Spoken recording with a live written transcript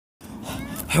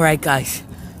Alright guys,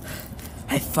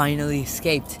 I finally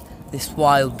escaped this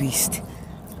wild beast.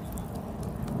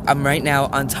 I'm right now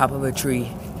on top of a tree.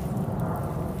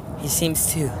 He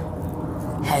seems to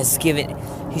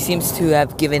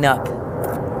have given up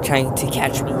trying to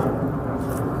catch me.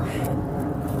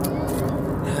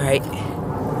 Alright,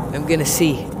 I'm gonna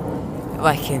see if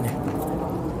I can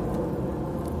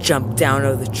jump down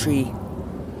out of the tree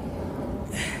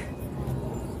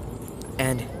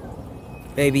and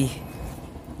maybe,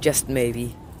 just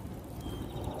maybe,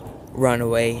 run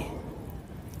away.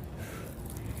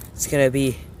 It's gonna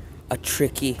be a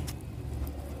tricky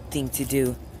thing to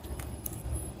do.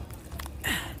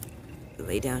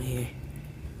 Lay down here.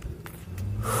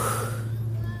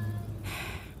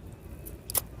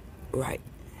 Right.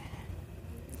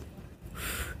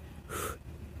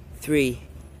 3,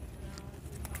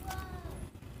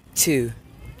 2,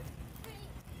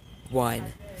 1.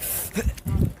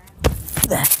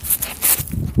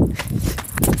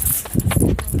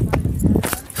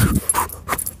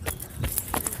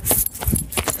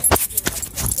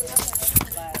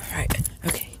 Alright,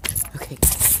 okay.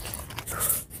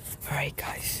 Alright,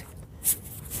 guys.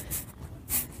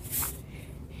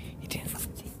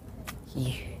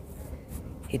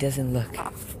 He doesn't look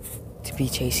to be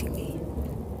chasing me.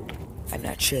 I'm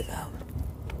not sure though.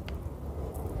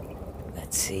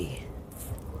 Let's see.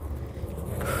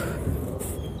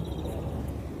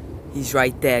 He's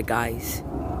right there, guys.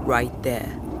 Right there.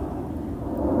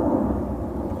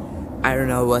 I don't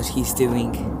know what he's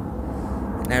doing,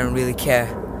 and I don't really care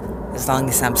as long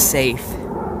as I'm safe.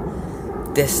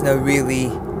 There's not really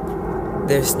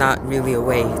a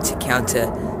way to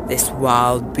counter this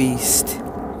wild beast.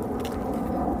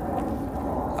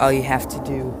 All you have to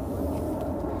do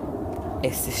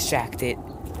is distract it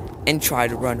and try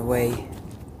to run away.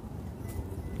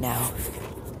 Now,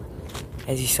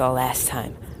 as you saw last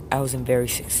time, I wasn't very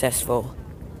successful.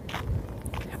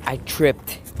 I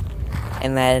tripped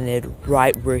and landed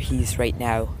right where he's right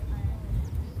now.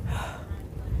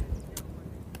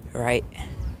 Right?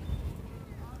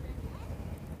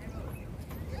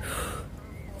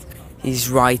 He's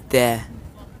right there.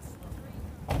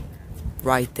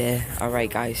 Right there.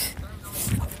 Alright, guys.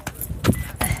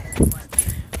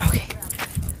 Okay.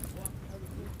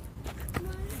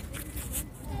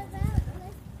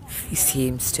 He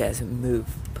seems to have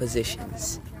moved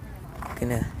positions.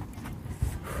 I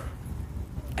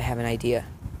have an idea.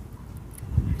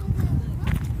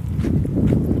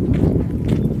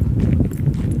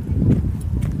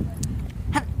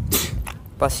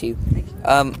 Bless you.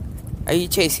 Are you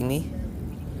chasing me?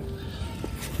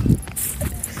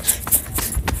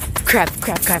 Crap.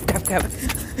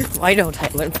 Why don't I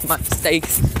learn from my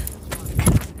mistakes?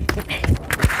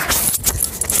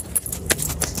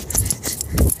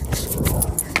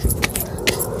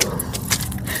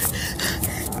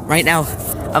 Right now,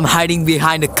 I'm hiding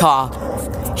behind a car.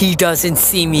 He doesn't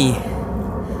see me.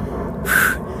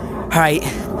 Alright,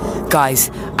 guys,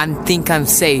 I think I'm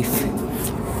safe.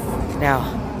 Now,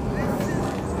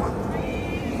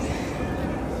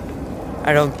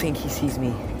 I don't think he sees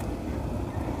me.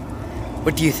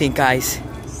 What do you think, guys?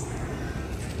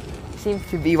 He seems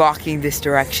to be walking this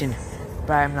direction,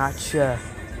 but I'm not sure.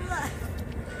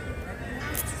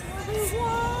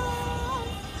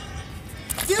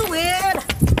 Do it!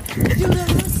 Do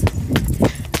this!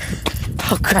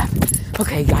 Oh crap.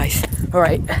 Okay, guys.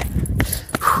 Alright.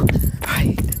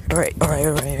 Alright.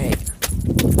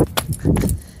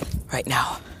 Right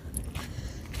now.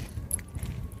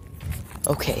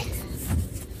 Okay.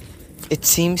 It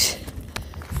seems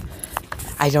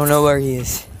I don't know where he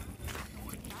is.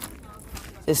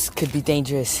 This could be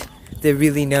dangerous. They're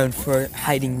really known for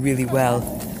hiding really well.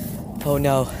 Oh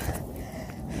no.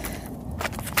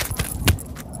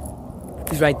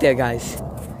 He's right there, guys.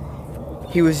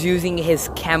 He was using his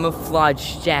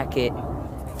camouflage jacket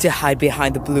to hide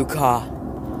behind the blue car.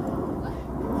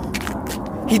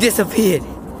 He disappeared.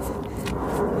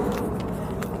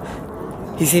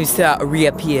 He seems to have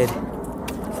reappeared.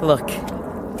 Look.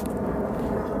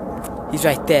 He's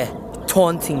right there,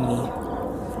 taunting me.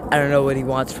 I don't know what he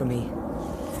wants from me,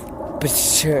 but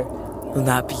sure will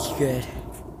not be good.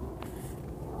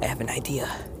 I have an idea.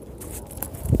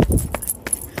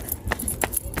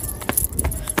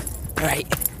 Alright.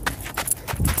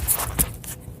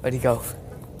 Where'd he go?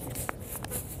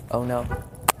 Oh no.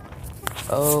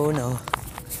 Oh no.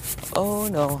 Oh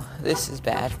no. This is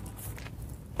bad.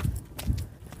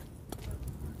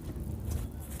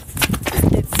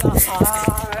 It's a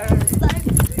hard life.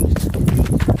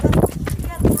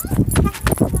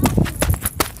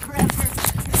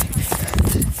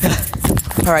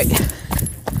 Alright.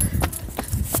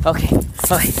 Okay.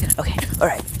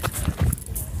 Alright.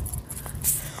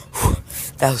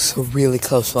 That was a really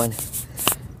close one.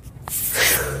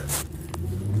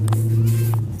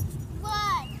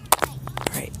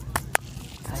 Alright.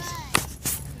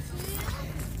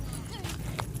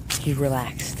 He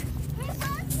relaxed.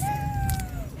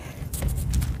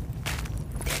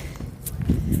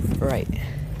 Right.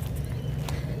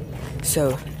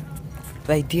 So,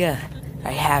 the idea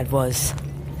I had was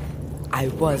I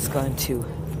was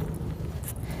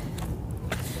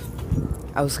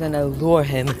gonna lure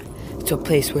him to a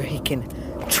place where he can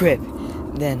trip.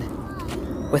 Then,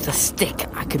 with a stick,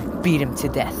 I could beat him to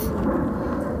death.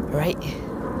 Right?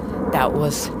 That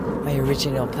was my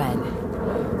original plan.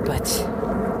 But,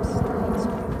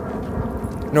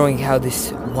 knowing how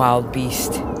this wild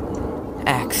beast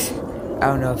acts, I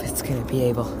don't know if it's gonna be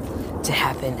able to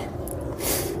happen.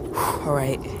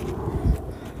 Alright.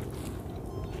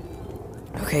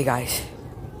 Okay, guys.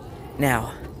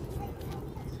 Now,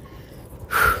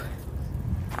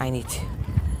 I need to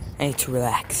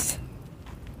relax.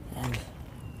 And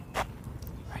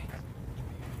right.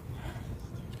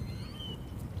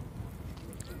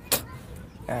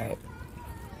 Alright.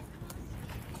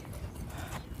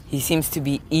 He seems to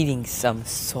be eating some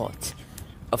sort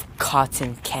of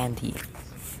cotton candy.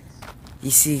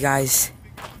 You see, guys?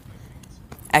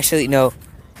 Actually, no,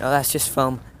 that's just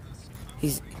foam.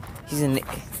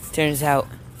 Turns out,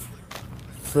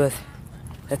 with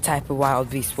the type of wild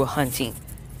beast we're hunting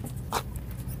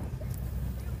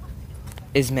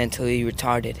is mentally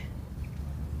retarded.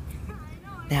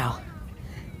 Now,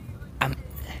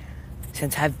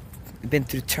 since I've been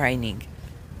through training,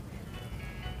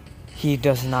 he's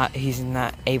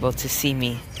not able to see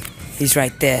me. He's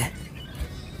right there.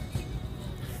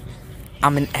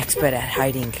 I'm an expert at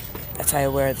hiding. That's why I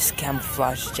wear this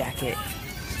camouflage jacket.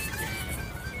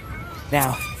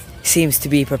 Now, he seems to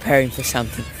be preparing for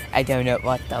something. I don't know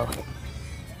what though.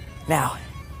 Now,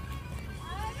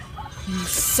 You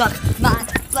suck my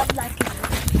blood like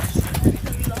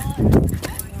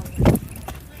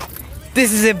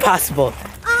this is impossible.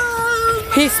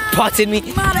 He spotted me.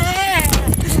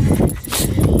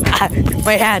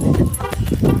 My hand.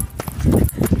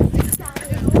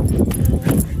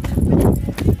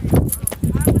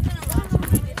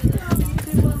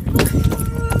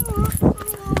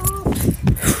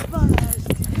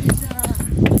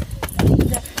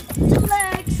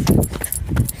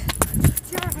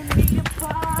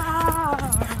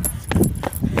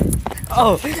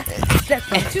 Oh, 2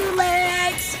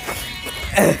 legs.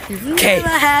 okay.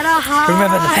 Had a heart.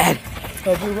 Remember the bad.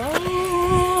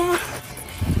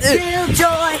 Real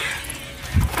joy.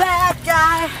 Bad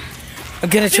guy. I'm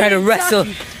gonna try to wrestle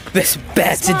this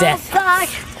bat to death. Smells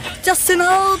like just an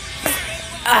old